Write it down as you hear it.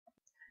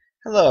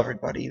Hello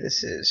everybody,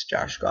 this is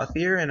Josh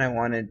Gauthier and I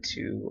wanted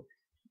to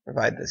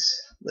provide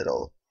this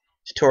little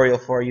tutorial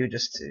for you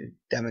just to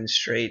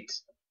demonstrate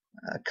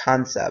a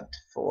concept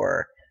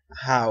for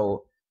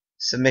how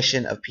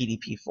submission of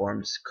PDP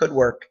forms could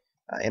work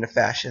in a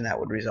fashion that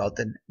would result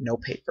in no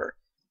paper.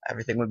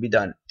 Everything would be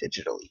done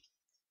digitally.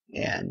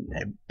 And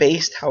I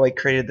based how I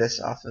created this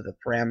off of the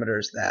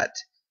parameters that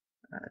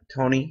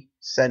Tony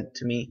sent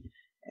to me,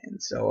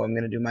 and so I'm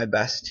going to do my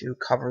best to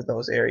cover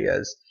those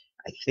areas.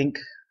 I think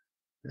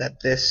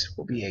that this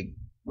will be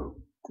a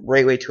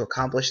great way to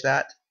accomplish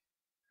that.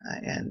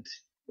 And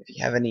if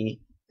you have any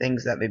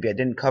things that maybe I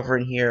didn't cover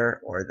in here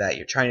or that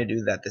you're trying to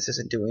do that this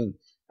isn't doing,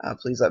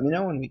 please let me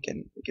know and we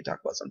can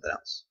talk about something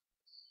else.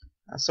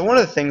 So one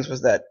of the things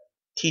was that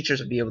teachers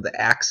would be able to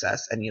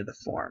access any of the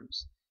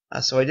forms.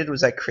 So what I did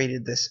was I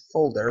created this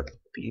folder,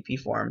 PDP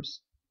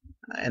forms,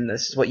 and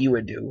this is what you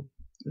would do.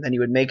 And then you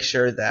would make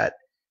sure that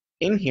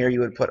in here you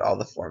would put all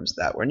the forms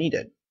that were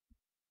needed.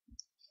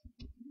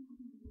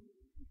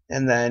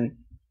 And then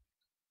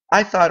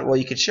I thought, well,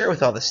 you could share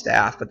with all the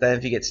staff, but then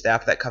if you get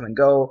staff that come and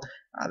go,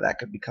 that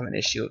could become an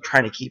issue of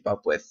trying to keep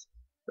up with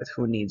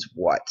who needs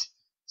what.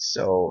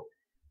 So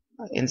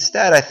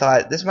instead, I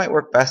thought this might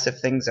work best if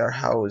things are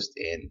housed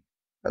in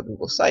a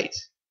Google site.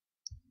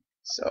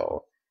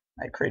 So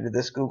I created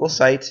this Google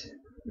site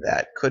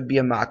that could be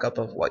a mock-up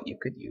of what you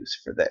could use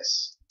for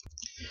this.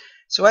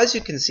 So as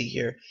you can see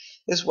here,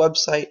 this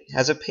website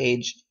has a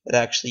page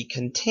that actually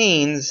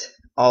contains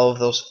all of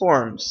those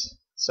forms.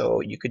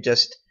 So you could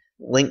just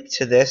link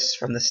to this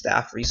from the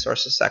staff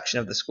resources section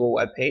of the school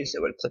web page. They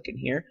would click in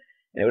here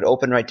and it would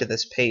open right to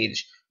this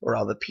page where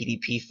all the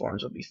PDP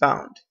forms would be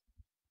found.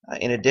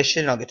 In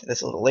addition, I'll get to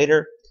this a little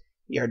later,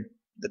 here are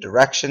the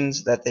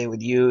directions that they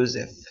would use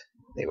if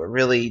they were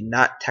really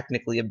not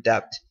technically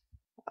adept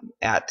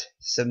at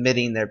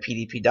submitting their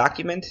PDP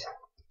document.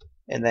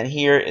 And then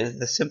here is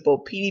the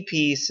simple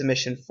PDP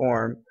submission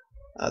form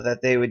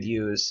that they would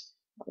use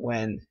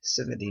when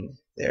submitting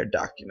their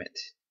document.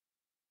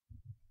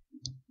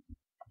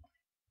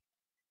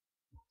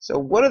 So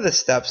one of the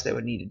steps they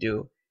would need to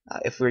do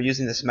if we were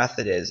using this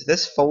method is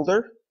this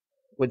folder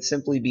would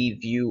simply be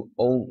view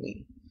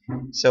only.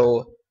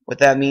 So what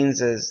that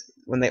means is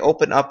when they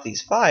open up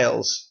these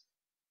files,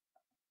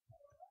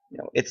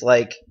 it's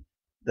like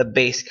the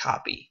base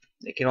copy.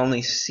 They can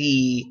only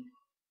see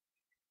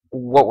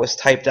what was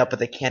typed up, but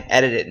they can't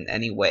edit it in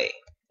any way.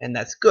 And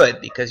that's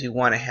good because you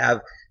want to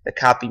have the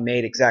copy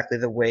made exactly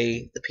the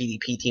way the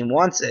PDP team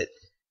wants it,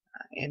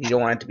 and you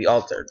don't want it to be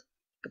altered.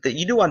 But that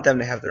you do want them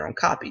to have their own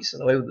copy. So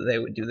the way they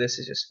would do this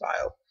is just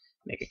file,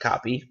 make a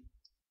copy,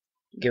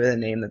 give it a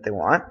name that they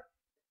want,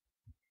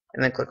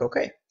 and then click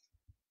OK.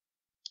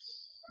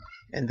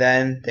 And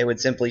then they would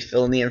simply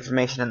fill in the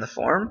information in the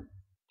form,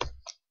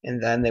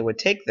 and then they would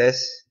take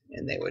this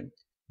and they would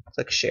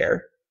click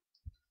share.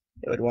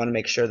 They would want to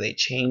make sure they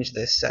change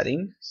this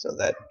setting so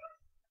that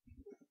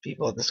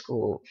people at the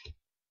school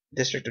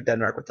district of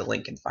Denmark with the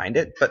link can find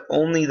it, but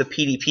only the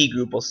PDP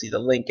group will see the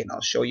link, and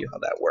I'll show you how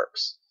that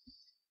works.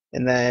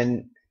 And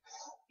then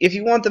if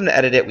you want them to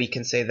edit it, we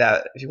can say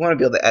that. If you want to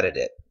be able to edit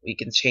it, we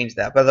can change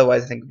that, but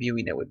otherwise I think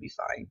viewing it would be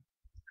fine.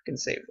 We can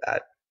save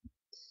that.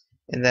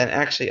 And then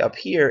actually up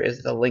here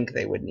is the link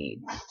they would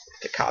need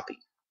to copy.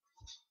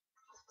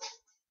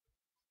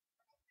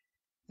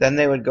 Then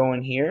they would go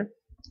in here,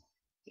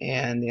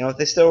 and if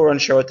they still were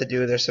unsure what to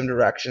do, there's some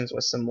directions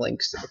with some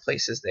links to the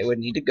places they would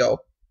need to go.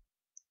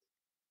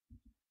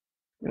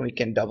 And we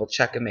can double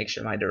check and make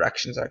sure my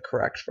directions are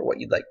correct for what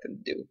you'd like them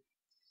to do.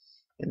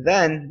 And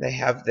then they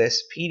have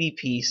this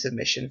PDP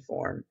submission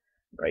form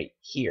right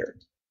here.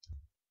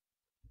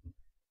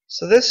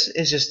 So this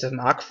is just a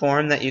mock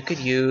form that you could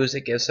use.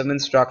 It gives some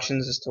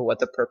instructions as to what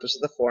the purpose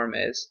of the form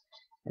is.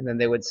 And then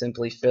they would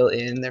simply fill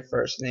in their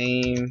first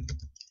name,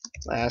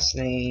 last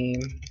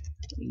name,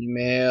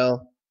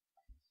 email,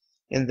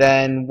 and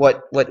then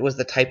what was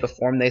the type of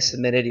form they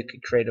submitted. You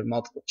could create a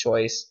multiple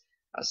choice.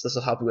 So this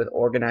will help you with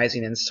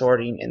organizing and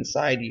sorting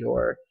inside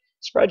your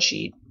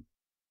spreadsheet.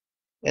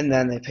 And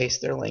then they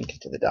paste their link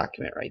to the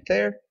document right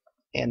there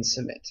and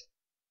submit.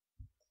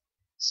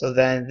 So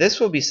then this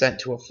will be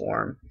sent to a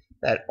form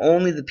that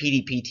only the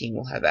PDP team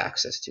will have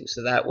access to.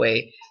 So that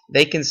way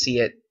they can see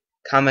it,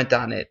 comment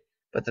on it,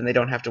 but then they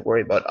don't have to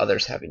worry about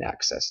others having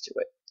access to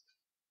it.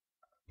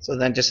 So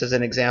then just as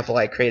an example,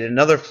 I created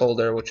another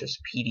folder which is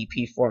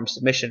PDP form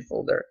submission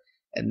folder,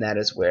 and that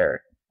is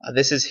where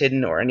this is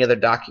hidden, or any other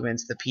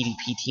documents the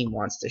PDP team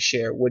wants to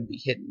share would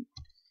be hidden.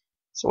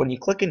 So when you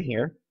click in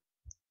here,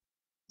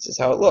 this is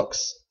how it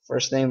looks.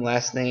 First name,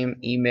 last name,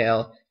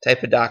 email,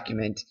 type of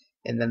document,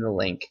 and then the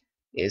link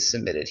is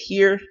submitted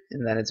here,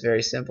 and then it's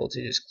very simple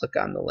to just click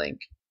on the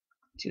link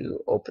to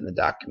open the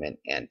document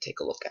and take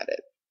a look at it.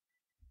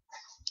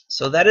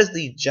 So that is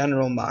the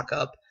general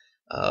mock-up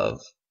of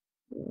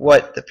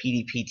what the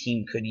PDP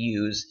team could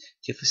use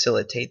to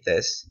facilitate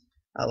this.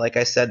 Like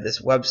I said,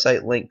 this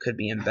website link could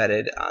be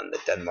embedded on the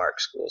Denmark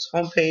Schools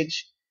homepage,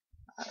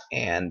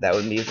 and that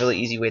would be a really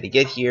easy way to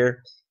get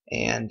here.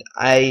 And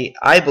I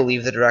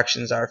believe the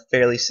directions are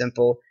fairly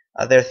simple.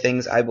 They're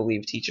things I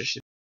believe teachers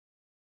should